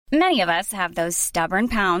Many of us have those stubborn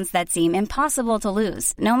pounds that seem impossible to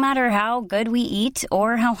lose, no matter how good we eat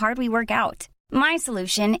or how hard we work out. My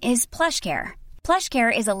solution is PlushCare.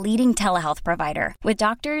 PlushCare is a leading telehealth provider with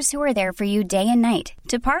doctors who are there for you day and night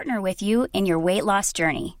to partner with you in your weight loss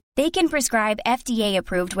journey. They can prescribe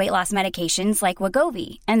FDA-approved weight loss medications like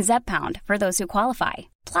Wegovy and Zepbound for those who qualify.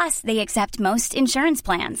 Plus, they accept most insurance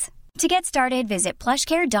plans. To get started, visit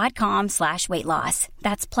plushcare.com/weightloss.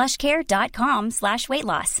 That's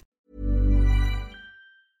plushcare.com/weightloss.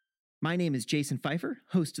 My name is Jason Pfeiffer,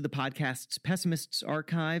 host of the podcasts Pessimists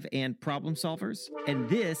Archive and Problem Solvers, and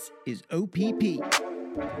this is OPP.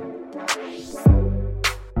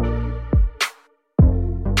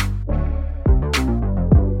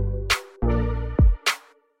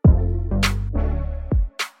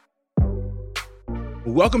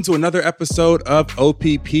 Welcome to another episode of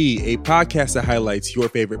OPP, a podcast that highlights your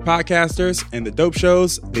favorite podcasters and the dope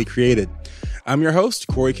shows they created. I'm your host,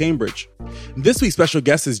 Corey Cambridge. This week's special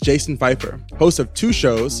guest is Jason Pfeiffer, host of two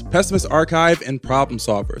shows, Pessimist Archive and Problem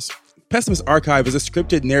Solvers. Pessimist Archive is a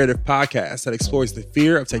scripted narrative podcast that explores the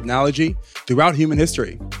fear of technology throughout human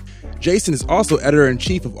history. Jason is also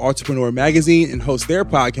editor-in-chief of Entrepreneur Magazine and hosts their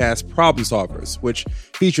podcast, Problem Solvers, which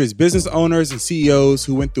features business owners and CEOs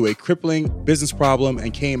who went through a crippling business problem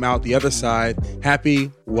and came out the other side happy,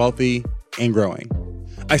 wealthy, and growing.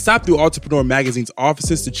 I stopped through Entrepreneur Magazine's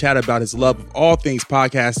offices to chat about his love of all things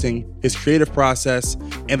podcasting, his creative process,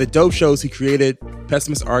 and the dope shows he created,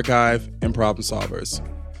 Pessimist Archive and Problem Solvers.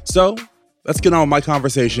 So, let's get on with my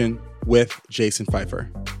conversation with Jason Pfeiffer.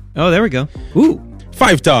 Oh, there we go. Ooh.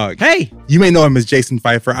 Fife Dog. Hey. You may know him as Jason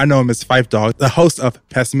Pfeiffer. I know him as Fife Dog, the host of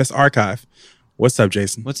Pessimist Archive. What's up,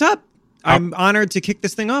 Jason? What's up? I'm honored to kick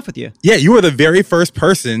this thing off with you. Yeah, you were the very first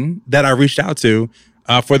person that I reached out to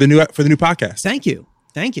for the new podcast. Thank you.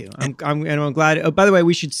 I'm glad. Oh, by the way,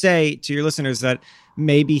 we should say to your listeners that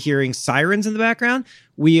may be hearing sirens in the background.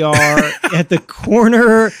 We are at the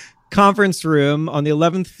corner conference room on the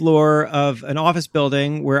 11th floor of an office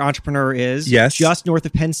building where Entrepreneur is. Yes. Just north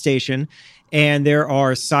of Penn Station. And there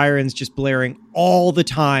are sirens just blaring all the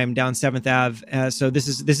time down 7th Ave. So this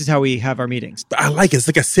is how we have our meetings. I like it. It's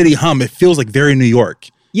like a city hum. It feels like very New York.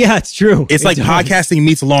 Yeah, it's true. It's like podcasting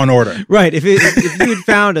meets Law and Order. Right. If you had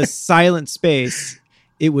found a silent space,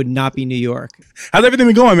 it would not be New York. How's everything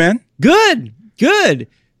been going, man? Good.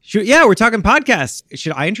 Yeah, we're talking podcasts.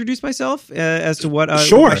 Should I introduce myself as to what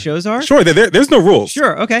my shows are? Sure. There's no rules.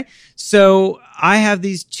 Sure. Okay. So I have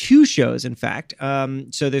these two shows, in fact.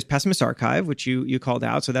 So there's Pessimist Archive, which you called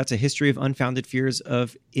out. So that's a history of unfounded fears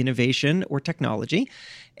of innovation or technology.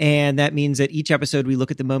 And that means that each episode we look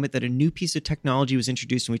at the moment that a new piece of technology was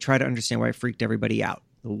introduced and we try to understand why it freaked everybody out.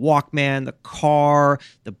 The Walkman, the car,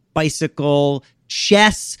 the bicycle,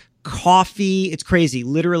 chess, coffee. It's crazy.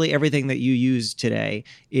 Literally everything that you use today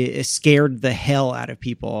it scared the hell out of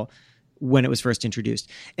people when it was first introduced.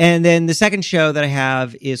 And then the second show that I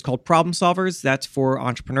have is called Problem Solvers. That's for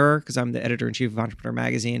Entrepreneur because I'm the editor-in-chief of Entrepreneur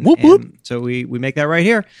Magazine. Whoop, whoop. So we make that right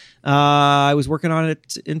here. I was working on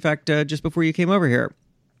it, in fact, just before you came over here,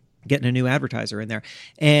 getting a new advertiser in there.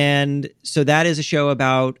 And so that is a show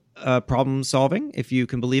about problem solving, if you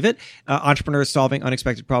can believe it. Entrepreneurs solving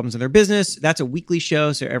unexpected problems in their business. That's a weekly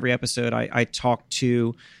show. So every episode I talk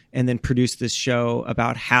to and then produce this show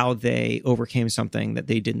about how they overcame something that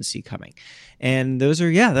they didn't see coming. And those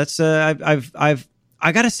are, that's, I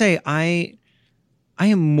got to say, I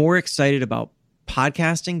am more excited about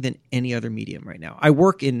podcasting than any other medium right now. I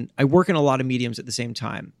work in a lot of mediums at the same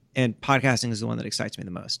time. And podcasting is the one that excites me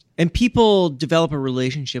the most. And people develop a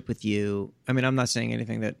relationship with you. I mean, I'm not saying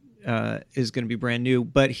anything that is going to be brand new,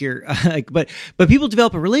 but here, but people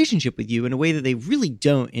develop a relationship with you in a way that they really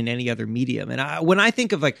don't in any other medium. And when I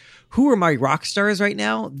think of who are my rock stars right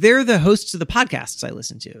now, they're the hosts of the podcasts I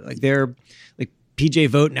listen to. They're PJ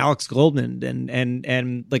Vogt and Alex Goldman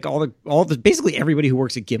and all the basically everybody who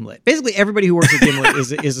works at Gimlet. Basically everybody who works at Gimlet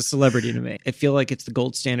is a celebrity to me. I feel like it's the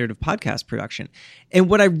gold standard of podcast production. And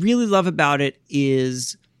what I really love about it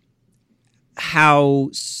is how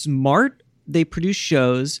smart they produce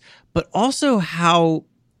shows, but also how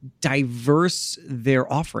diverse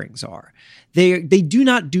their offerings are. They do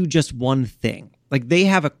not do just one thing. They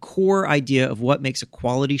have a core idea of what makes a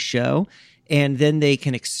quality show, and then they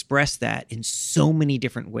can express that in so many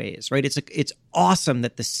different ways, right? It's awesome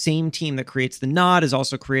that the same team that creates The Nod is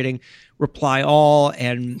also creating Reply All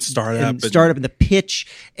and Startup and The Pitch,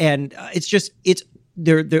 and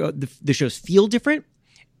the shows feel different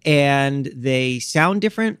and they sound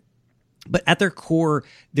different, But at their core,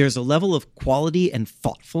 there's a level of quality and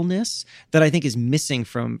thoughtfulness that I think is missing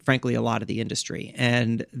from, frankly, a lot of the industry.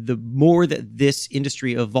 And the more that this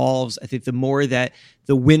industry evolves, I think the more that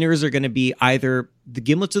the winners are going to be either the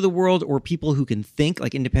Gimlets of the world or people who can think,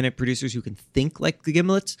 like independent producers who can think like the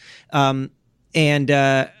Gimlets. And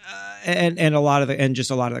a lot of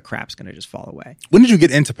the crap's going to just fall away. When did you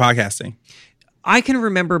get into podcasting? I can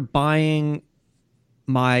remember buying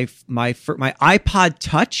my iPod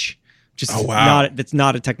Touch. That's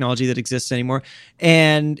not a technology that exists anymore.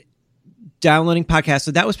 And downloading podcasts.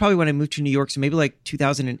 So that was probably when I moved to New York. So maybe like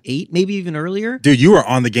 2008, maybe even earlier. Dude, you were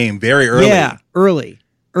on the game very early. Yeah, early.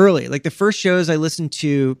 Like the first shows I listened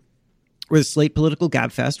to were the Slate Political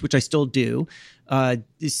Gabfest, which I still do.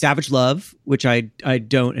 Savage Love, which I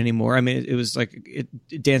don't anymore. I mean, it was like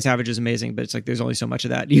Dan Savage is amazing, but it's like there's only so much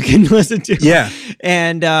of that you can listen to. Yeah.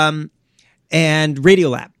 And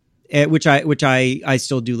Radiolab. Which I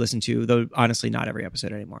still do listen to, though honestly not every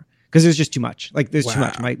episode anymore because there's just too much. Like there's too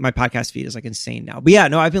much. My podcast feed is like insane now. But yeah,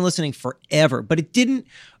 no, I've been listening forever. But it didn't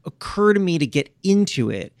occur to me to get into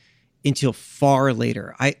it until far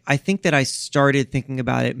later. I think that I started thinking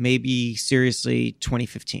about it maybe seriously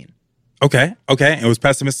 2015. Okay. And it was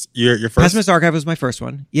Pessimist your first? Pessimist Archive was my first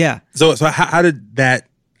one. Yeah. So how did that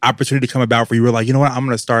opportunity come about where you were like, you know what, I'm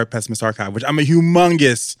going to start Pessimist Archive, which I'm a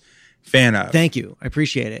humongous fan of. Thank you. I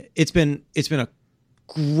appreciate it. It's been a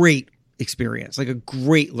great experience, like a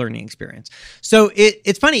great learning experience. So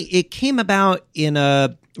it's funny. It came about in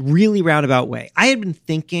a really roundabout way. I had been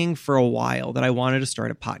thinking for a while that I wanted to start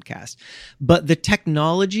a podcast, but the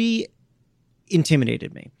technology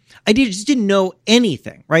intimidated me. I just didn't know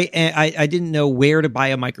anything, right? And I didn't know where to buy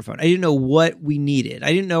a microphone. I didn't know what we needed.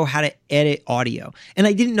 I didn't know how to edit audio. And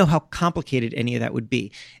I didn't know how complicated any of that would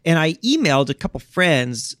be. And I emailed a couple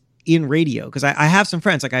friends in radio because I have some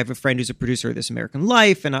friends. Like I have a friend who's a producer of This American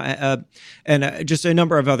Life and just a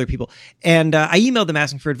number of other people. And I emailed them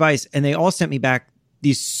asking for advice, and they all sent me back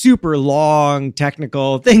these super long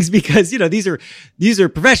technical things because, you know, these are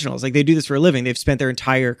professionals. Like they do this for a living. They've spent their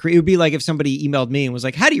entire career. It would be like if somebody emailed me and was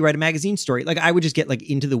like, how do you write a magazine story? Like I would just get like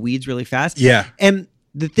into the weeds really fast. Yeah. And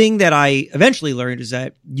the thing that I eventually learned is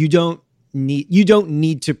that you don't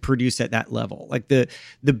need to produce at that level. Like the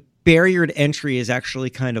barrier to entry is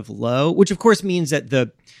actually kind of low, which of course means that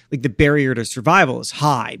the barrier to survival is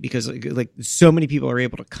high because like so many people are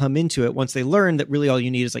able to come into it once they learn that really all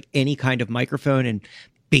you need is like any kind of microphone and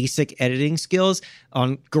basic editing skills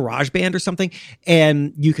on GarageBand or something,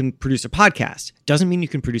 and you can produce a podcast. Doesn't mean you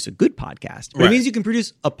can produce a good podcast, but It means you can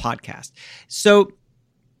produce a podcast. So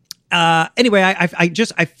anyway,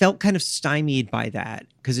 I felt kind of stymied by that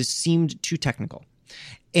because it seemed too technical.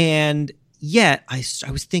 And yet I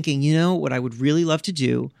was thinking, you know, what I would really love to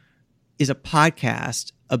do is a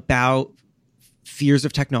podcast about fears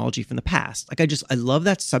of technology from the past. Like I love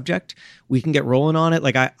that subject. We can get rolling on it.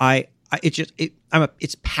 Like I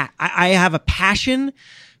have a passion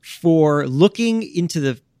for looking into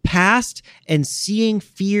the past and seeing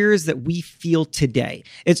fears that we feel today.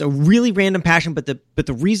 It's a really random passion, but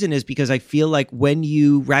the reason is because I feel like when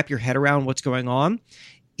you wrap your head around what's going on,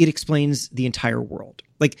 it explains the entire world.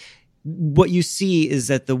 Like what you see is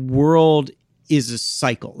that the world is a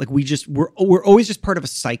cycle. Like we're always just part of a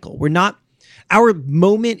cycle. Our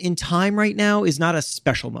moment in time right now is not a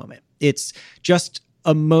special moment. It's just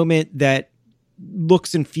a moment that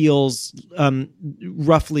looks and feels,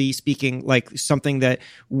 roughly speaking, like something that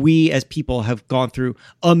we as people have gone through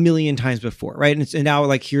a million times before, right? And now,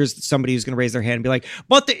 like, here's somebody who's going to raise their hand and be like,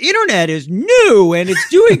 but the internet is new and it's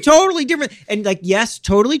doing totally different. And like, yes,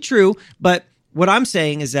 totally true. But what I'm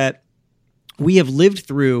saying is that we have lived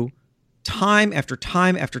through time after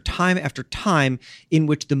time after time after time in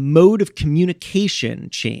which the mode of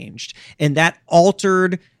communication changed, and that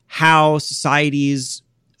altered how societies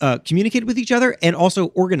communicated with each other and also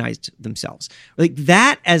organized themselves. Like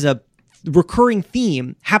that as a recurring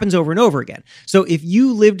theme happens over and over again. So if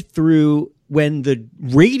you lived through when the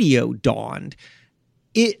radio dawned,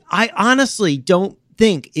 I honestly don't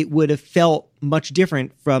think it would have felt much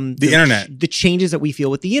different from the internet, the changes that we feel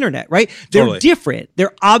with the internet, right? They're different.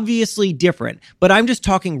 They're obviously different, but I'm just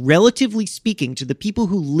talking relatively speaking to the people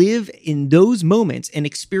who live in those moments and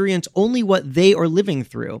experience only what they are living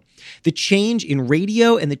through. The change in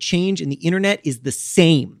radio and the change in the internet is the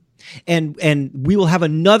same. And we will have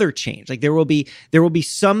another change. Like there will be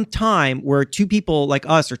some time where two people like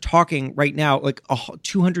us are talking right now, like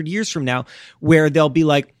 200 years from now, where they'll be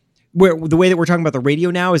like, where the way that we're talking about the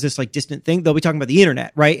radio now is this like distant thing. They'll be talking about the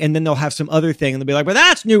internet, right? And then they'll have some other thing and they'll be like, well,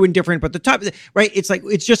 that's new and different, but the top, right? It's like,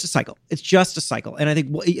 it's just a cycle. It's just a cycle. And I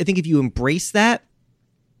think if you embrace that,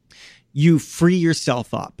 you free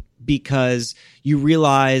yourself up because you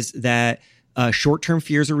realize that short-term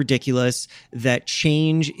fears are ridiculous, that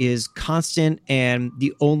change is constant, and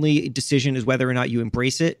the only decision is whether or not you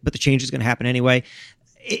embrace it, but the change is going to happen anyway.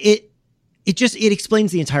 It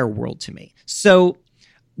explains the entire world to me. So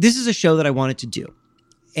this is a show that I wanted to do,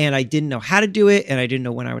 and I didn't know how to do it, and I didn't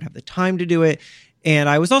know when I would have the time to do it. And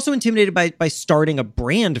I was also intimidated by starting a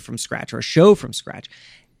brand from scratch or a show from scratch.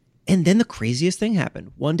 And then the craziest thing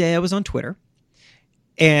happened. One day I was on Twitter,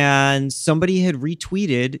 and somebody had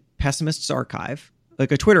retweeted Pessimist's Archive,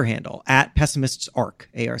 like a Twitter handle, at Pessimist's Arc,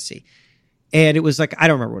 A-R-C. And it was like, I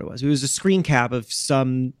don't remember what it was. It was a screen cap of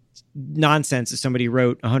some nonsense that somebody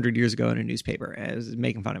wrote 100 years ago in a newspaper. And it was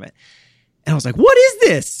making fun of it. And I was like, what is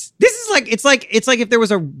this? This is like, it's like if there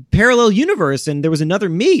was a parallel universe and there was another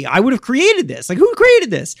me, I would have created this. Like, who created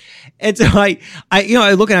this? And so I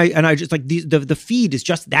look and I just like the feed is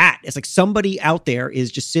just that. It's like somebody out there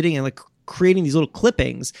is just sitting and like creating these little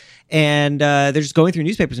clippings, and they're just going through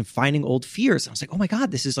newspapers and finding old fears. And I was like, oh my God,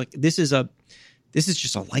 this is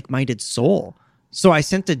just a like-minded soul. So I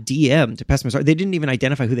sent a DM to Pessimist Arc. They didn't even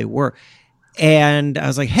identify who they were. And I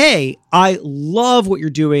was like, hey, I love what you're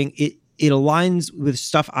doing. It aligns with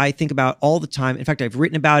stuff I think about all the time. In fact, I've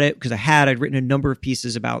written about it because I'd written a number of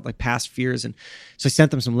pieces about like past fears. And so I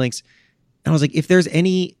sent them some links. And I was like, if there's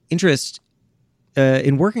any interest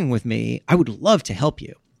in working with me, I would love to help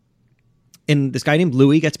you. And this guy named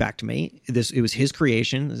Louis gets back to me. It was his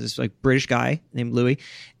creation. This like British guy named Louis.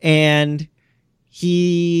 And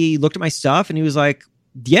he looked at my stuff and he was like,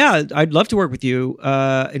 yeah, I'd love to work with you.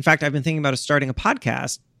 In fact, I've been thinking about starting a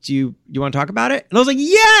podcast. Do you want to talk about it? And I was like,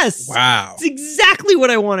 yes. Wow. It's exactly what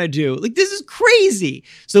I want to do. Like, this is crazy.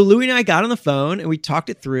 So Louis and I got on the phone and we talked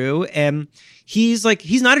it through, and he's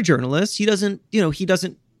not a journalist. He doesn't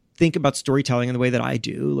think about storytelling in the way that I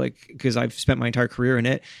do, like, because I've spent my entire career in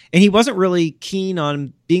it. And he wasn't really keen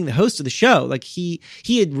on being the host of the show. Like he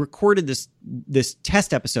had recorded this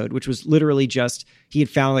test episode, which was literally just, he had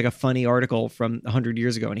found like a funny article from 100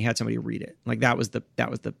 years ago and he had somebody read it. Like that was the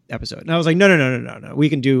episode. And I was like, no. We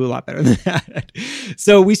can do a lot better than that.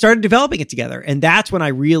 So we started developing it together. And that's when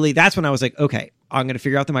I was like, okay, I'm going to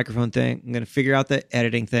figure out the microphone thing. I'm going to figure out the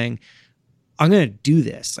editing thing. I'm going to do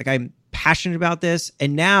this. Like, I'm passionate about this.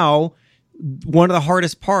 And now one of the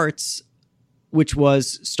hardest parts, which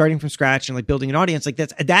was starting from scratch and like building an audience, like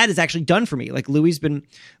that is actually done for me. Like Louis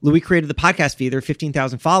created the podcast feed. There are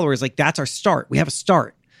 15,000 followers. Like that's our start. We have a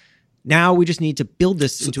start. Now we just need to build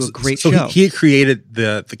this into a great show. So he had created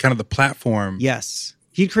the kind of the platform. Yes.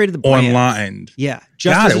 He created the brand. Online. Yeah.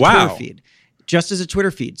 Twitter feed. Just as a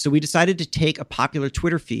Twitter feed. So we decided to take a popular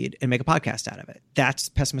Twitter feed and make a podcast out of it. That's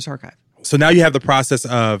Pessimist Archive. So now you have the process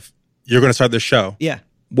of, you're going to start this show. Yeah.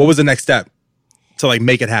 What was the next step to like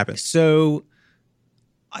make it happen? So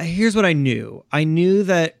here's what I knew. I knew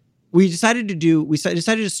that we decided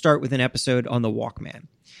to start with an episode on the Walkman.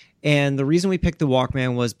 And the reason we picked the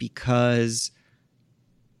Walkman was because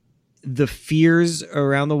the fears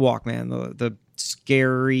around the Walkman, the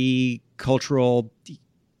scary cultural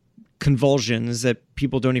convulsions that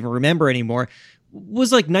people don't even remember anymore,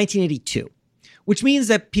 was like 1982, which means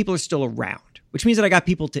that people are still around. Which means that I got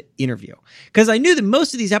people to interview, because I knew that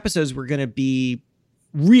most of these episodes were going to be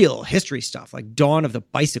real history stuff, like dawn of the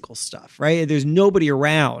bicycle stuff, right? There's nobody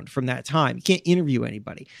around from that time. You can't interview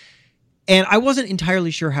anybody. And I wasn't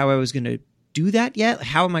entirely sure how I was going to do that yet.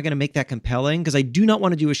 How am I going to make that compelling? Because I do not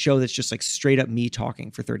want to do a show that's just like straight up me talking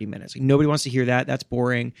for 30 minutes. Like, nobody wants to hear that. That's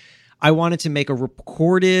boring. I wanted to make a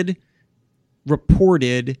reported,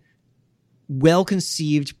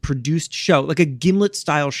 well-conceived, produced show, like a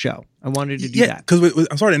Gimlet-style show. I wanted to do that. Because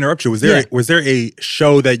I'm sorry to interrupt you. Was there a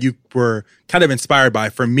show that you were kind of inspired by?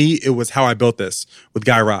 For me, it was How I Built This with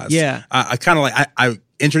Guy Raz. Yeah. I kind of like, I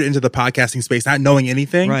entered into the podcasting space not knowing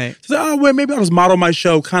anything. Right. So, well, maybe I'll just model my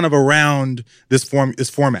show kind of around this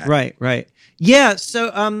format. Right. Yeah.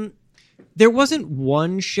 So there wasn't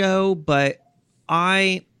one show, but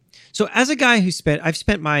So as a guy I've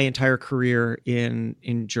spent my entire career in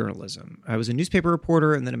journalism. I was a newspaper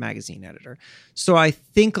reporter and then a magazine editor. So I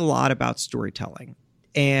think a lot about storytelling.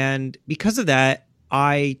 And because of that,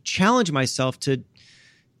 I challenge myself to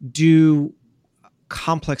do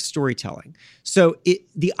complex storytelling. So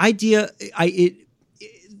the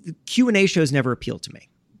Q&A shows never appealed to me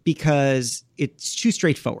because it's too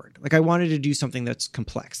straightforward. Like, I wanted to do something that's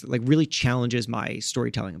complex, that like really challenges my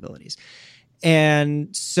storytelling abilities.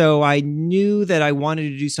 And so I knew that I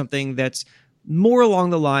wanted to do something that's more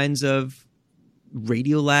along the lines of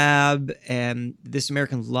Radiolab and This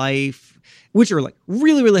American Life, which are like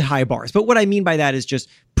really, really high bars. But what I mean by that is just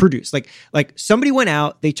produce. Like somebody went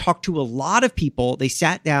out, they talked to a lot of people, they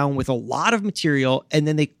sat down with a lot of material, and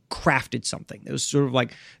then they crafted something. It was sort of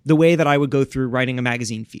like the way that I would go through writing a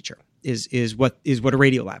magazine feature is what a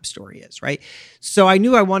Radiolab story is, right? So I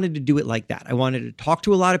knew I wanted to do it like that. I wanted to talk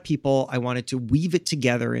to a lot of people. I wanted to weave it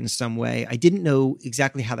together in some way. I didn't know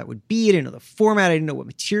exactly how that would be. I didn't know the format. I didn't know what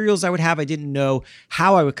materials I would have. I didn't know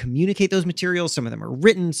how I would communicate those materials. Some of them are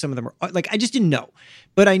written. Some of them are like, I just didn't know.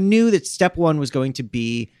 But I knew that step one was going to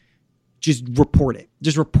be just report it.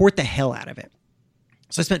 Just report the hell out of it.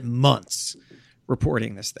 So I spent months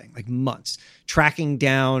reporting this thing, like months, tracking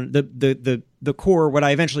down the core. What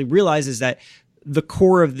I eventually realized is that the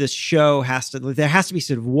core of this show there has to be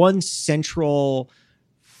sort of one central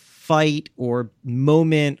fight or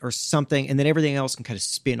moment or something, and then everything else can kind of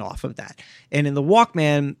spin off of that. And in the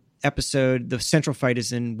Walkman episode, the central fight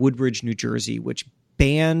is in Woodbridge, New Jersey, which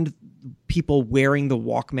banned people wearing the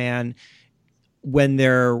Walkman when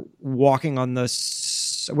they're walking when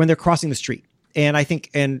they're crossing the street. And I think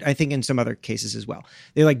in some other cases as well,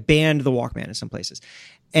 they like banned the Walkman in some places.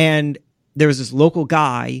 And there was this local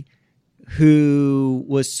guy who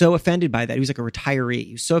was so offended by that. He was like a retiree.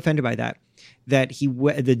 He was so offended by that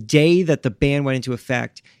the day that the ban went into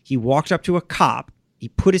effect, he walked up to a cop, he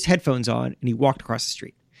put his headphones on, and he walked across the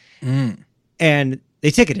street. And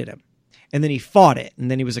they ticketed him. And then he fought it. And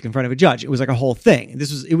then he was like in front of a judge. It was like a whole thing.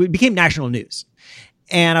 It became national news.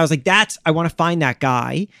 And I was like, I want to find that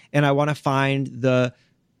guy, and I want to find the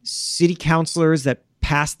city councilors that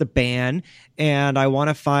passed the ban, and I want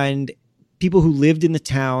to find people who lived in the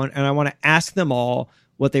town, and I want to ask them all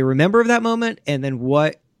what they remember of that moment, and then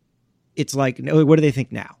what it's like. What do they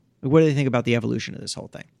think now? What do they think about the evolution of this whole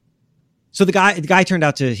thing? So the guy turned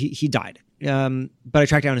out to he died, but I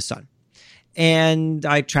tracked down his son. And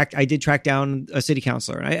I did track down a city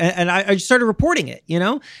councilor, and I just started reporting it,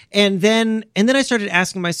 and then I started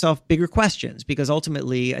asking myself bigger questions, because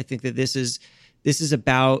ultimately I think that this is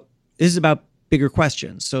about bigger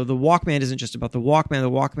questions. So the Walkman isn't just about the Walkman.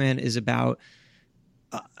 The Walkman is about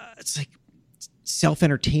it's like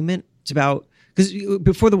self-entertainment. It's about, because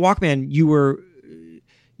before the Walkman,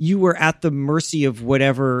 you were at the mercy of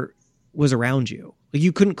whatever was around you. Like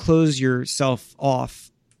you couldn't close yourself off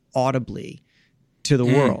audibly to the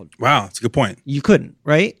world. Wow, that's a good point. You couldn't,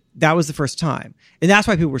 right? That was the first time. And that's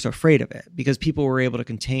why people were so afraid of it, because people were able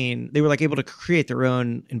to create their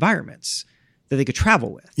own environments that they could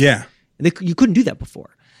travel with. Yeah. And you couldn't do that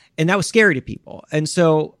before. And that was scary to people. And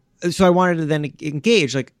so I wanted to then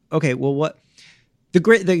engage, like, okay, well, what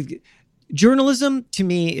the journalism to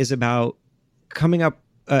me is about coming up.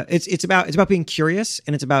 It's about being curious,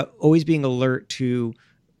 and it's about always being alert to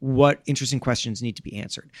what interesting questions need to be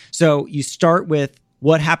answered. So you start with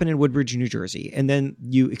what happened in Woodbridge, New Jersey, and then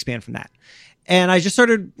you expand from that. And I just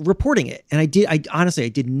started reporting it. And I honestly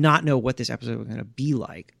did not know what this episode was going to be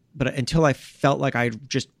like, but until I felt like I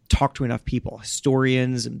just talked to enough people,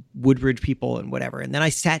 historians and Woodbridge people and whatever. And then I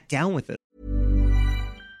sat down with it.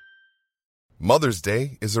 Mother's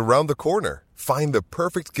Day is around the corner. Find the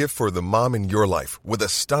perfect gift for the mom in your life with a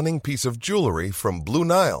stunning piece of jewelry from Blue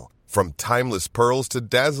Nile. From timeless pearls to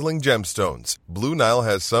dazzling gemstones, Blue Nile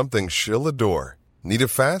has something she'll adore. Need it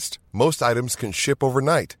fast? Most items can ship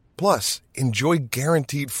overnight. Plus, enjoy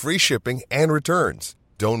guaranteed free shipping and returns.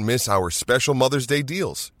 Don't miss our special Mother's Day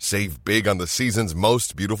deals. Save big on the season's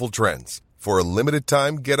most beautiful trends. For a limited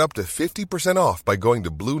time, get up to 50% off by going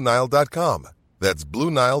to BlueNile.com. That's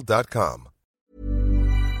BlueNile.com.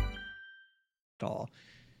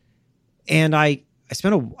 And I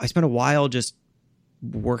spent a while just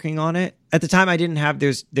working on it. At the time, I didn't have,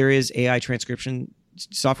 there is AI transcription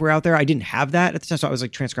software out there. I didn't have that at the time, so I was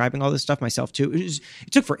like transcribing all this stuff myself too. It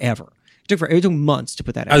took forever. It took months to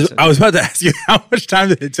put that out. I was about to ask you, how much time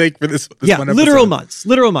did it take for this one episode?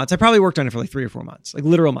 literal months. I probably worked on it for like 3 or 4 months, like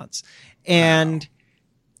literal months. And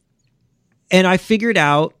I figured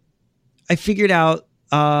out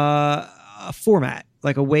a format,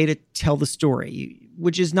 like a way to tell the story,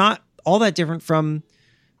 which is not all that different from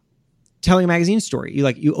telling a magazine story.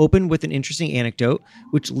 You open with an interesting anecdote,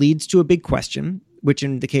 which leads to a big question, which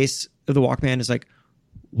in the case of the Walkman is like,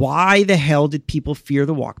 why the hell did people fear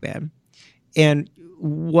the Walkman? And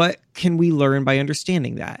what can we learn by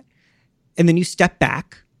understanding that? And then you step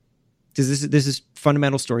back, because this is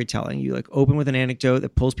fundamental storytelling. You like open with an anecdote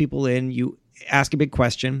that pulls people in. You ask a big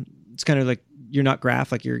question. It's kind of like you're not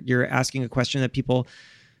graph, like you're asking a question that people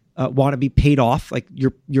want to be paid off. Like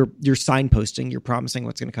you're signposting, you're promising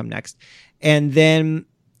what's going to come next. And then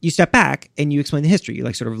you step back and you explain the history. You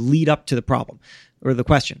like sort of lead up to the problem or the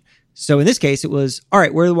question. So in this case, it was, all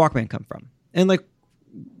right, where did the Walkman come from? And like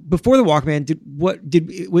before the Walkman,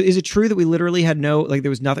 is it true that we literally had there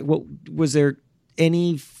was nothing? What was there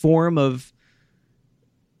any form of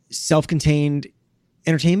self-contained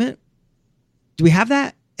entertainment? Do we have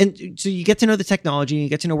that? And so you get to know the technology, and you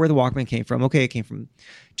get to know where the Walkman came from. Okay, it came from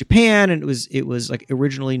Japan, and it was like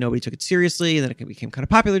originally nobody took it seriously, and then it became kind of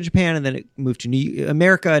popular in Japan, and then it moved to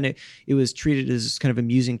America, and it was treated as kind of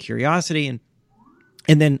amusing curiosity,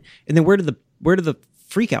 and then where did the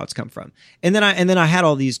freakouts come from? And then I had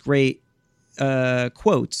all these great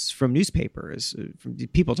quotes from newspapers, from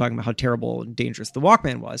people talking about how terrible and dangerous the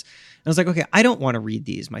Walkman was. And I was like, okay, I don't want to read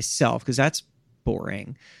these myself because that's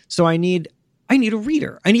boring. So I need a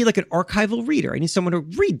reader. I need like an archival reader. I need someone to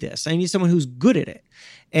read this. I need someone who's good at it.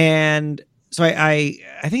 And so I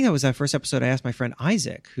think that was that first episode. I asked my friend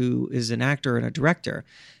Isaac, who is an actor and a director.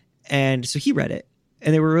 And so he read it.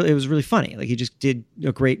 And it was really funny. Like he just did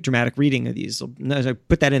a great dramatic reading of these. So I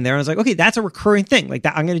put that in there and I was like, okay, that's a recurring thing. Like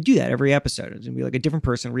that, I'm going to do that every episode. It's going to be like a different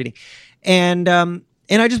person reading. And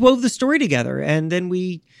I just wove the story together. And then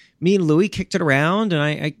me and Louis kicked it around, and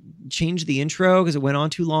I changed the intro because it went on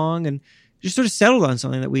too long, and just sort of settled on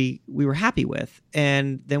something that we were happy with.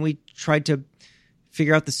 And then we tried to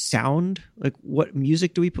figure out the sound, like what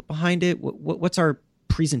music do we put behind it? What's our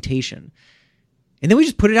presentation? And then we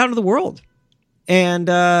just put it out into the world. And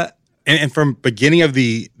from beginning of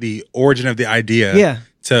the origin of the idea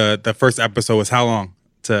to the first episode was how long?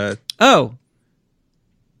 I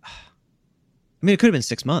mean, it could have been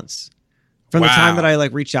 6 months from the time that I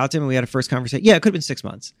like reached out to him and we had a first conversation. Yeah, it could have been 6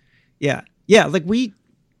 months. Yeah. Like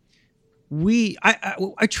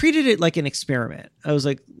I treated it like an experiment. I was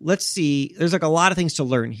like, let's see. There's like a lot of things to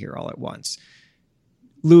learn here all at once.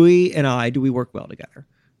 Louis and I, do we work well together?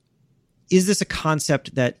 Is this a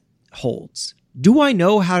concept that holds? Do I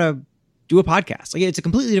know how to do a podcast? Like it's a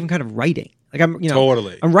completely different kind of writing. Like I'm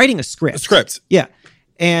writing a script. Yeah.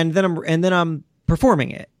 And then I'm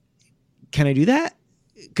performing it. Can I do that?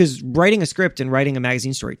 Because writing a script and writing a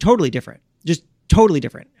magazine story, totally different. Just totally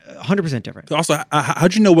different. 100% different. Also,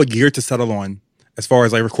 how'd you know what gear to settle on as far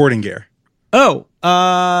as like recording gear?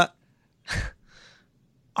 I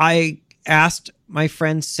asked my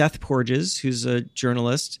friend Seth Porges, who's a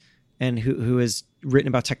journalist and who has written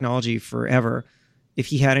about technology forever, if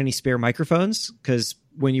he had any spare microphones, because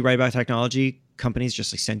when you write about technology, companies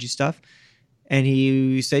just like send you stuff. And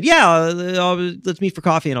he said, let's meet for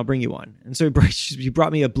coffee and I'll bring you one. And so he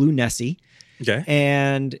brought me a Blue Nessie. Okay.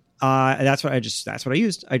 And that's what I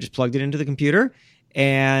used. I just plugged it into the computer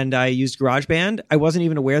and I used GarageBand. I wasn't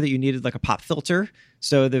even aware that you needed like a pop filter.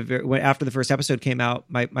 So after the first episode came out,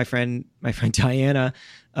 my friend Diana,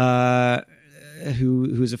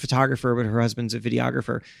 who's a photographer, but her husband's a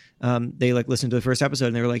videographer. They like listened to the first episode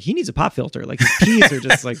and they were like, he needs a pop filter. Like his peas are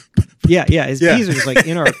just like, his peas are just like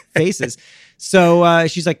in our faces. So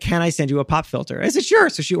she's like, can I send you a pop filter? I said, sure.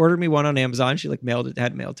 So she ordered me one on Amazon. She like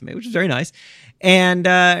had mailed to me, which was very nice. And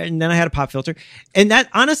then I had a pop filter. And that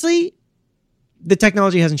honestly, the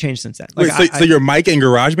technology hasn't changed since then. Like, so your mic and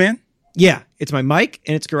GarageBand? Yeah, it's my mic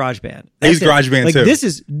and it's GarageBand. I use GarageBand too.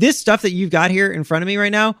 This stuff that you've got here in front of me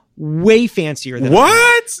right now, way fancier than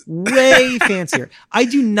way fancier. I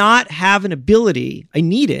do not have an ability. I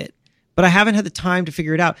need it, but I haven't had the time to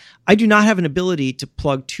figure it out. I do not have an ability to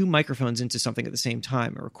plug two microphones into something at the same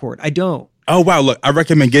time and record. I don't. Oh, wow. Look, I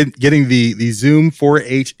recommend getting the Zoom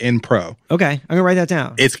 4HN Pro. Okay. I'm going to write that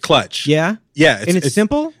down. It's clutch. Yeah? Yeah. It's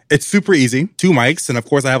simple? It's super easy. 2 mics. And of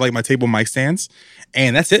course, I have like my table mic stands.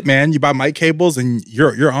 And that's it, man. You buy mic cables and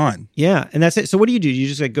you're on. Yeah. And that's it. So what do? You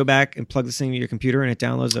just like go back and plug this thing to your computer and it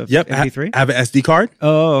downloads a MP3? I have an SD card.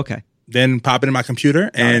 Oh, okay. Then pop it in my computer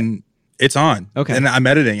and it's on. Okay. And I'm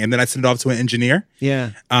editing. And then I send it off to an engineer.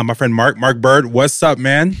 Yeah. My friend Mark Bird. What's up,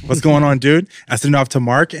 man? What's going on, dude? I send it off to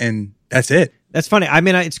Mark and that's it. That's funny. I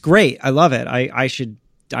mean, it's great. I love it. I should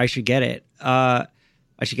get it. I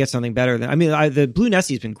should get something better than. I mean, the Blue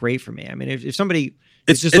Nessie has been great for me. I mean, if somebody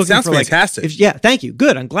is just looking sounds for fantastic. Thank you.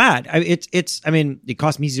 Good. I'm glad. It's. I mean, it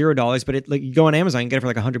cost me $0, but you go on Amazon and get it for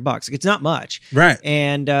like $100. Like, it's not much, right?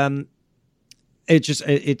 And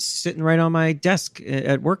it's sitting right on my desk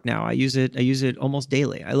at work now. I use it almost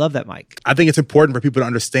daily. I love that mic. I think it's important for people to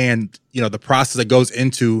understand, the process that goes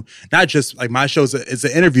into not just like my show is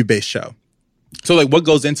an interview based show. So like what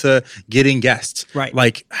goes into getting guests, right?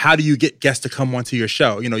 Like how do you get guests to come onto your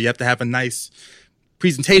show? You have to have a nice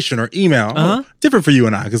presentation or email. Different for you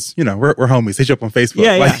and I, because we're homies. Hit you up on Facebook.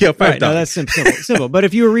 Yeah. Right. No, that's simple. But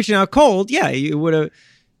if you were reaching out cold, you would have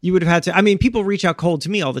had to. I mean, people reach out cold to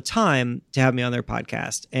me all the time to have me on their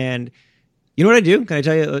podcast, and you know what I do? Can I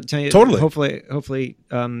tell you? Totally. Hopefully,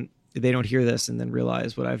 they don't hear this and then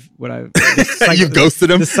realize what I've You've ghosted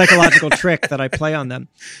them. The psychological trick that I play on them.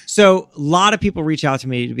 So a lot of people reach out to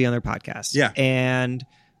me to be on their podcast. Yeah. And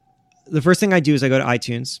the first thing I do is I go to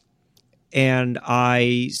iTunes and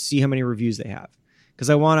I see how many reviews they have. Because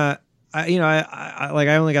I want to,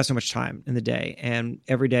 I only got so much time in the day, and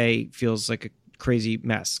every day feels like a crazy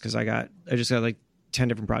mess because I just got like 10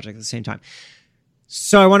 different projects at the same time.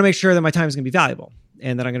 So I want to make sure that my time is going to be valuable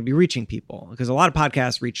and that I'm going to be reaching people, because a lot of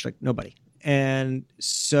podcasts reach like nobody. And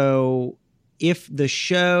so if the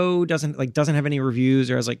show doesn't have any reviews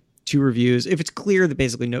or has like 2 reviews, if it's clear that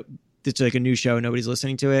basically it's like a new show, nobody's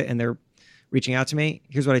listening to it and they're reaching out to me,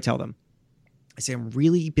 here's what I tell them. I say, I'm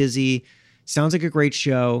really busy. Sounds like a great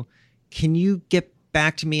show. Can you get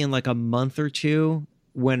back to me in like a month or 2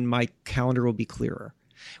 when my calendar will be clearer?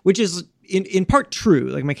 Which is in part true.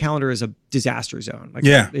 Like, my calendar is a disaster zone. Like,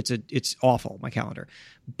 yeah, it's awful, my calendar.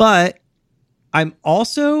 But I'm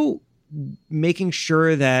also making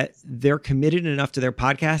sure that they're committed enough to their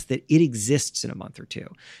podcast that it exists in a month or 2.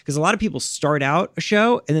 Because a lot of people start out a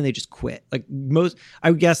show and then they just quit. Like,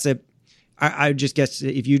 I would guess that I just guess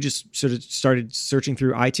if you just sort of started searching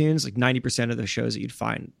through iTunes, like 90% of the shows that you'd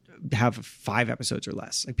find have 5 episodes or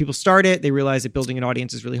less. Like, people start it, they realize that building an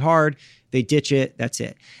audience is really hard, they ditch it, that's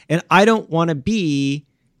it. And I don't want to be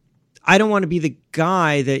the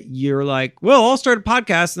guy that you're like, well, I'll start a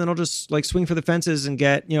podcast and then I'll just like swing for the fences and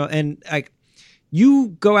get, and like, you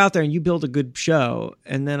go out there and you build a good show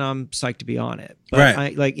and then I'm psyched to be on it. But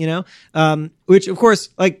right. Which of course,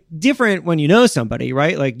 like, different when you know somebody,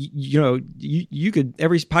 right? Like, you could,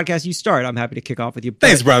 every podcast you start, I'm happy to kick off with you.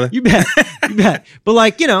 Thanks, brother. You bet. You bet. But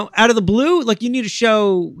like, out of the blue, like, you need to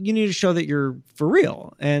show that you're for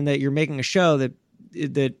real and that you're making a show that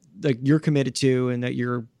like you're committed to, and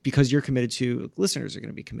that because you're committed to, listeners are going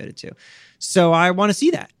to be committed to. So I want to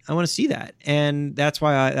see that. And that's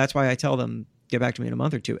why I tell them, get back to me in a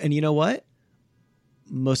month or 2. And you know what?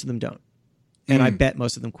 Most of them don't. And I bet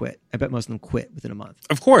most of them quit. I bet most of them quit within a month.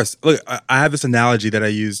 Of course. Look, I have this analogy that I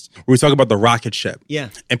used where we talk about the rocket ship. Yeah.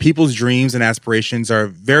 And people's dreams and aspirations are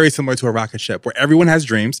very similar to a rocket ship, where everyone has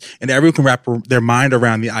dreams and everyone can wrap their mind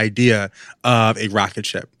around the idea of a rocket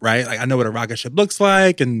ship, right? Like, I know what a rocket ship looks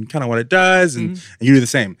like and kind of what it does, and you do the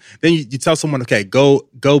same. Then you tell someone, okay, go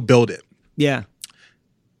build it. Yeah.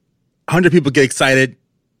 100 people get excited.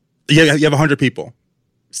 You have 100 people.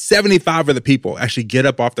 75 of the people actually get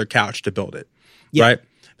up off their couch to build it, right?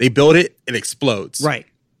 They build it, it explodes. Right.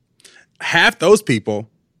 Half those people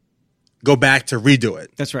go back to redo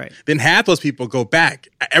it. That's right. Then half those people go back.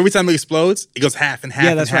 Every time it explodes, it goes half and half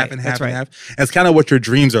and half and half and half. And that's kind of what your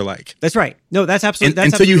dreams are like. That's right. No, that's absolutely.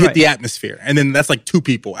 Until you hit the atmosphere. And then that's like 2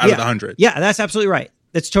 people out of the 100. Yeah, that's absolutely right.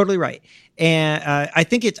 That's totally right. And I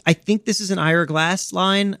think this is an Ira Glass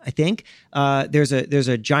line. I think there's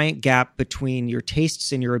a giant gap between your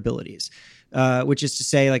tastes and your abilities, which is to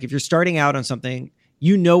say, like, if you're starting out on something,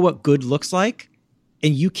 you know what good looks like,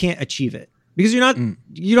 and you can't achieve it because you don't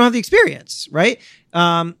have the experience, right?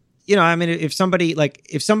 I mean, if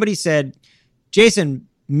somebody said, Jason,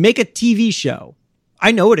 make a TV show,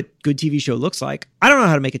 I know what a good TV show looks like. I don't know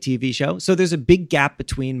how to make a TV show. So there's a big gap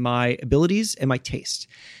between my abilities and my taste.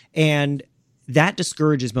 And that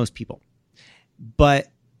discourages most people. But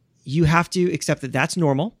you have to accept that that's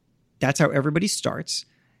normal. That's how everybody starts.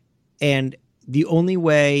 And the only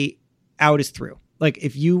way out is through. Like,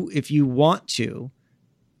 if you want to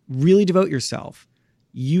really devote yourself,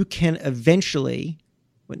 you can eventually,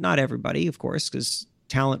 but not everybody, of course, because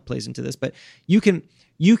talent plays into this, but you can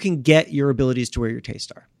get your abilities to where your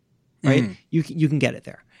tastes are, right? You can get it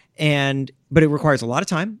there. But it requires a lot of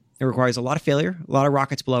time. It requires a lot of failure, a lot of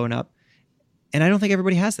rockets blowing up. And I don't think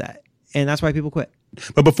everybody has that. And that's why people quit.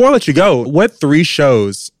 But before I let you go, what 3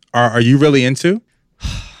 shows are you really into?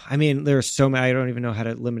 I mean, there are so many. I don't even know how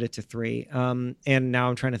to limit it to 3. And now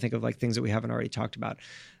I'm trying to think of like things that we haven't already talked about.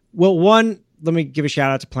 Well, one, let me give a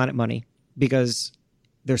shout out to Planet Money, because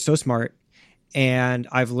they're so smart. And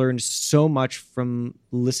I've learned so much from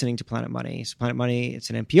listening to Planet Money. So Planet Money, it's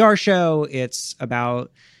an NPR show. It's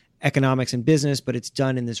about economics and business, but it's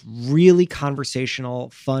done in this really conversational,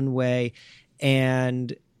 fun way.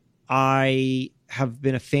 And I have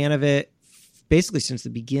been a fan of it basically since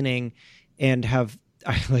the beginning, and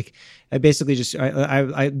I basically just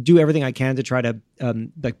I do everything I can to try to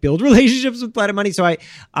like build relationships with Planet Money. So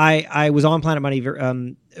I was on Planet Money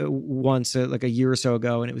once like a year or so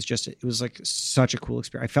ago, and it was like such a cool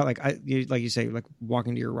experience. I felt like like you say, like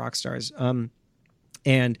walking to your rock stars.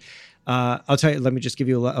 And I'll tell you, let me just give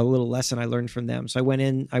you a little lesson I learned from them. So I went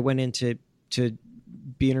in to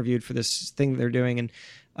be interviewed for this thing they're doing,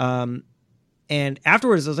 and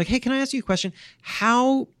afterwards I was like, hey, can I ask you a question?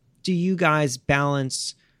 How do you guys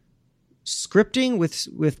balance scripting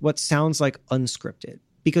with what sounds like unscripted?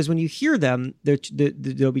 Because when you hear them,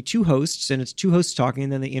 there'll be two hosts, and it's two hosts talking,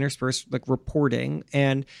 and then they intersperse like reporting.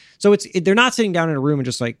 And so they're not sitting down in a room and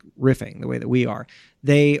just like riffing the way that we are.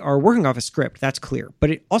 They are working off a script. That's clear.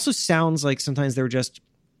 But it also sounds like sometimes they're just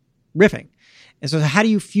riffing. And so how do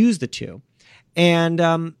you fuse the two? And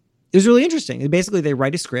it was really interesting. Basically, they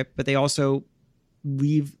write a script, but they also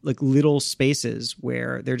leave like little spaces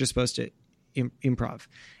where they're just supposed to improv.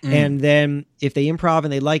 And then if they improv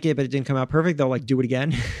and they like it, but it didn't come out perfect, they'll like do it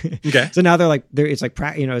again. Okay. So now it's like,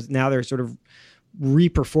 now they're sort of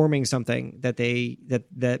re-performing something that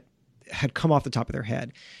that had come off the top of their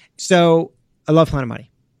head. So I love Planet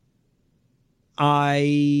Money.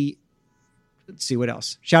 Let's see what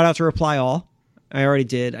else. Shout out to Reply All. I already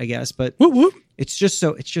did, I guess, but whoop, whoop. It's just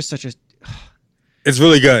such a, it's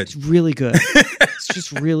really good. It's really good. It's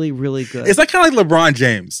just really, really good. It's like kind of like LeBron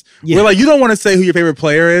James. Yeah. Where like you don't want to say who your favorite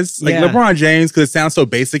player is. Like LeBron James, because it sounds so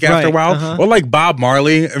basic after a while. Uh-huh. Or like Bob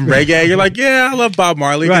Marley and reggae. You're like, yeah, I love Bob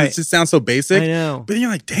Marley because it just sounds so basic. I know. But then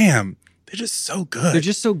you're like, damn, they're just so good. They're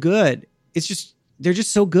just so good. They're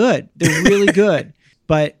just so good. They're really good.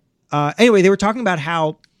 But anyway, they were talking about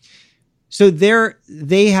how, so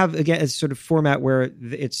they have, again, a sort of format where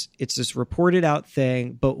it's this reported out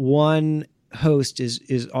thing, but one host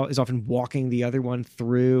is often walking the other one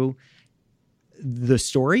through the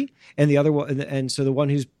story, and the other one, and so the one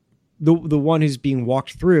who's being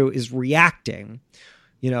walked through is reacting,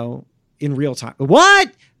 in real time.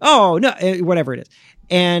 What? Oh no, whatever it is,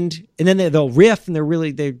 and then they'll riff, and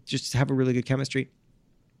they just have a really good chemistry.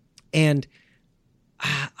 And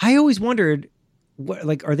I always wondered, what,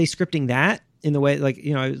 like, are they scripting that? In the way, like,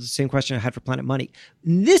 it was the same question I had for Planet Money.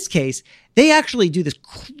 In this case, they actually do this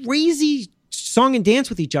crazy song and dance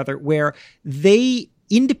with each other where they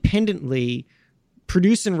independently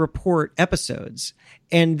produce and report episodes.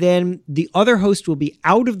 And then the other host will be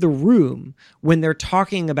out of the room when they're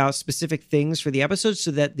talking about specific things for the episode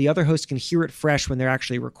so that the other host can hear it fresh when they're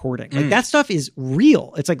actually recording. Like that stuff is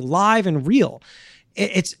real. It's like live and real.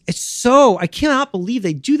 It's so, I cannot believe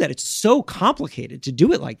they do that. It's so complicated to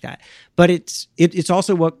do it like that. But it's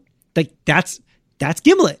also what, like, that's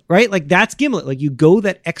Gimlet, right? Like that's Gimlet. Like you go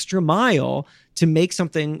that extra mile to make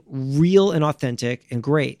something real and authentic and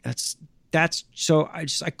great. That's so I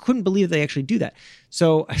couldn't believe they actually do that.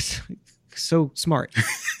 So smart.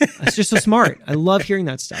 It's just so smart. I love hearing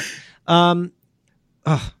that stuff.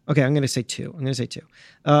 Okay, I'm going to say two.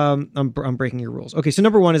 I'm breaking your rules. Okay, so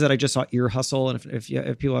number one is that I just saw Ear Hustle, and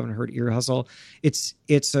if people haven't heard Ear Hustle, it's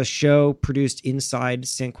a show produced inside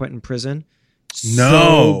San Quentin prison.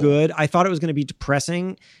 So good. I thought it was going to be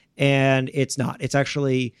depressing, and it's not. It's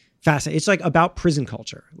actually fascinating. It's like about prison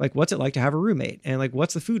culture. Like, what's it like to have a roommate, and like,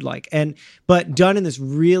 what's the food like, but done in this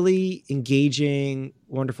really engaging,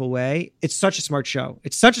 wonderful way. It's such a smart show.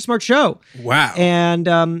 Wow.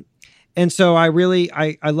 And so I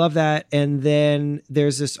love that. And then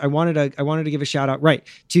there's this, I wanted to give a shout out, right,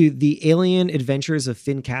 to The Alien Adventures of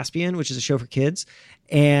Finn Caspian, which is a show for kids.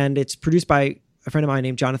 And it's produced by a friend of mine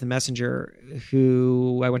named Jonathan Messenger,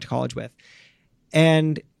 who I went to college with.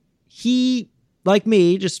 And he, like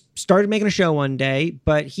me, just started making a show one day,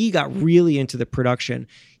 but he got really into the production.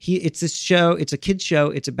 It's a kid's show.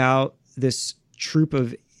 It's about this troupe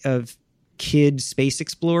of kid space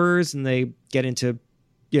explorers, and they get into,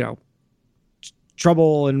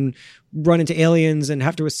 trouble and run into aliens and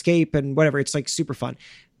have to escape and whatever. It's like super fun.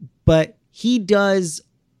 But he does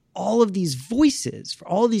all of these voices for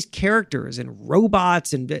all of these characters and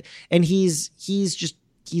robots, and he's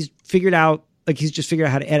figured out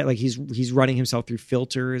how to edit. Like he's running himself through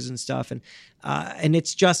filters and stuff, and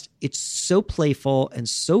it's so playful and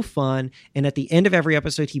so fun. And at the end of every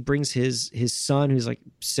episode, he brings his son, who's like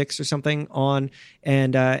 6 or something, on,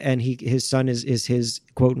 and his son is his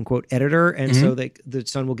quote unquote editor, and so the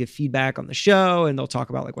son will give feedback on the show, and they'll talk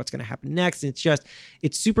about like what's going to happen next. And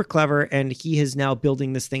it's super clever, and he is now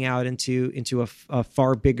building this thing out into a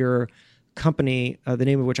far bigger company, the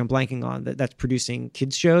name of which I'm blanking on, that's producing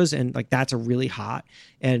kids shows, and like that's a really hot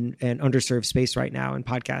and underserved space right now. And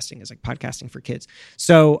podcasting is like podcasting for kids.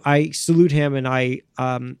 So I salute him, and I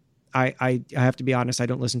have to be honest, I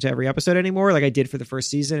don't listen to every episode anymore, like I did for the first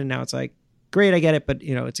season, and now it's like, great, I get it, but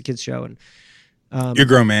it's a kids show, and you're a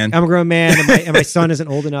grown man. I'm a grown man, and my son isn't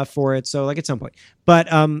old enough for it. So like at some point, but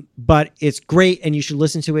it's great, and you should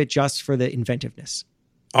listen to it just for the inventiveness.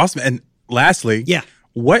 Awesome. And lastly,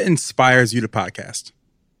 what inspires you to podcast?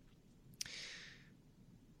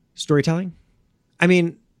 Storytelling. I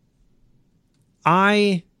mean,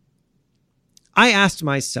 I asked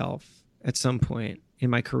myself at some point in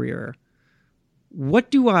my career,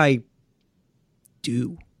 what do I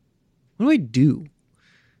do? What do I do?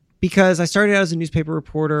 Because I started out as a newspaper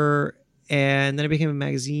reporter, and then I became a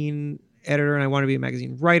magazine editor, and I wanted to be a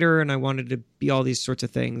magazine writer, and I wanted to be all these sorts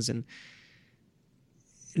of things. And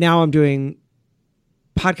now I'm doing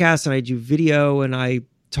podcasts, and I do video, and I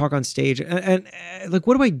talk on stage. And like,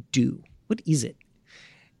 what do I do? What is it?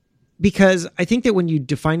 Because I think that when you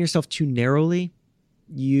define yourself too narrowly,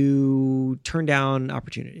 you turn down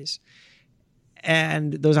opportunities.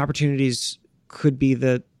 And those opportunities could be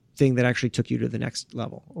the thing that actually took you to the next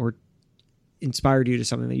level or inspired you to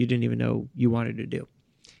something that you didn't even know you wanted to do.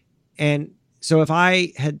 And so if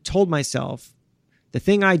I had told myself the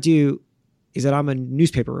thing I do is that I'm a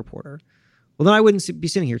newspaper reporter, well, then I wouldn't be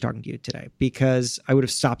sitting here talking to you today, because I would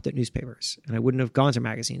have stopped at newspapers and I wouldn't have gone to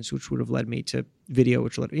magazines, which would have led me to video,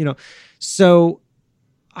 which led, so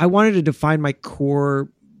I wanted to define my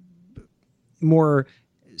core more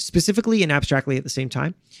specifically and abstractly at the same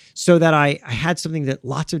time, so that I had something that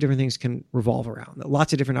lots of different things can revolve around, that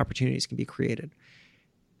lots of different opportunities can be created.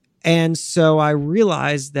 And so I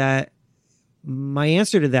realized that my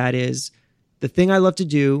answer to that is the thing I love to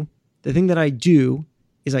do, the thing that I do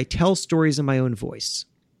is I tell stories in my own voice.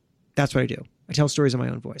 That's what I do. I tell stories in my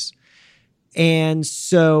own voice. And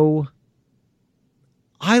so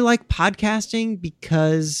I like podcasting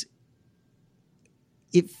because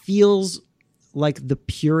it feels like the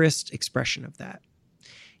purest expression of that.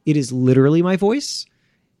 It is literally my voice.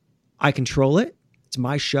 I control it. It's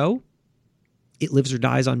my show. It lives or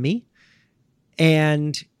dies on me.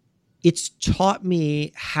 And it's taught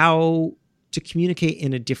me how to communicate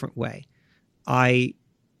in a different way. I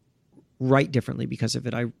write differently because of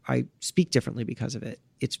it. I speak differently because of it.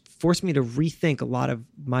 It's forced me to rethink a lot of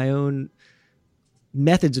my own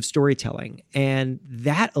methods of storytelling. And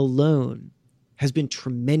that alone has been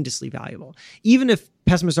tremendously valuable. Even if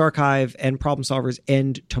Pessimist Archive and Problem Solvers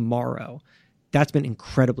end tomorrow, that's been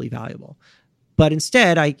incredibly valuable. But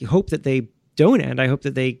instead, I hope that they don't end. I hope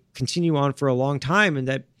that they continue on for a long time, and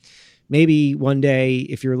that maybe one day,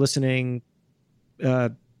 if you're listening,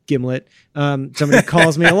 Gimlet, somebody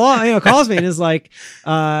calls me and is like,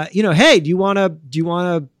 hey, do you want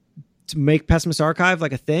to make Pessimist Archive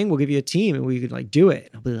like a thing? We'll give you a team and we could like do it.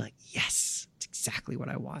 And I'll be like, yes, it's exactly what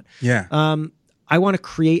I want. Yeah. I want to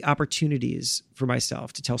create opportunities for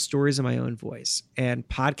myself to tell stories in my own voice, and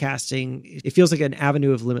podcasting, it feels like an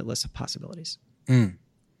avenue of limitless possibilities.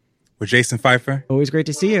 With Jason Feifer. Always great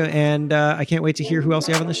to see you. And I can't wait to hear who else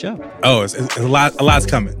you have on the show. Oh, it's a lot's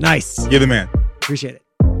coming. Nice. You're the man. Appreciate it.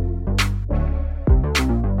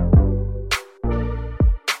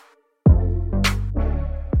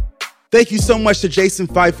 Thank you so much to Jason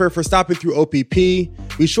Feifer for stopping through OPP.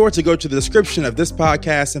 Be sure to go to the description of this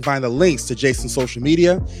podcast and find the links to Jason's social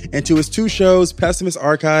media and to his 2 shows, Pessimist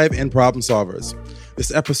Archive and Problem Solvers.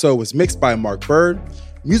 This episode was mixed by Mark Bird,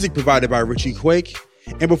 music provided by Richie Quake.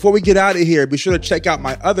 And before we get out of here, be sure to check out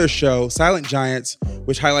my other show, Silent Giants,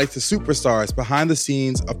 which highlights the superstars behind the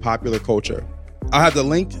scenes of popular culture. I'll have the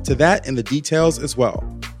link to that in the details as well.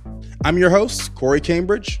 I'm your host, Corey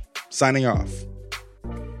Cambridge, signing off.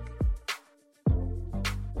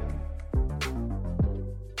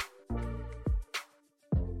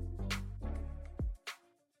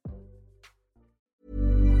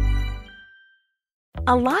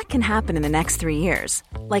 A lot can happen in the next 3 years.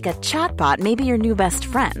 Like a chatbot may be your new best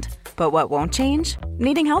friend. But what won't change?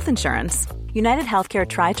 Needing health insurance. United Healthcare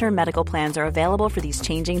Tri-Term Medical Plans are available for these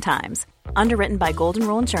changing times. Underwritten by Golden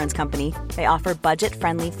Rule Insurance Company, they offer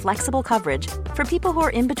budget-friendly, flexible coverage for people who are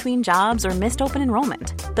in between jobs or missed open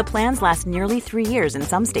enrollment. The plans last nearly 3 years in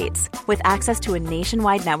some states, with access to a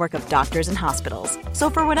nationwide network of doctors and hospitals. So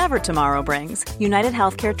for whatever tomorrow brings, United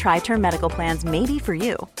Healthcare Tri-Term Medical Plans may be for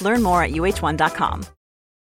you. Learn more at uh1.com.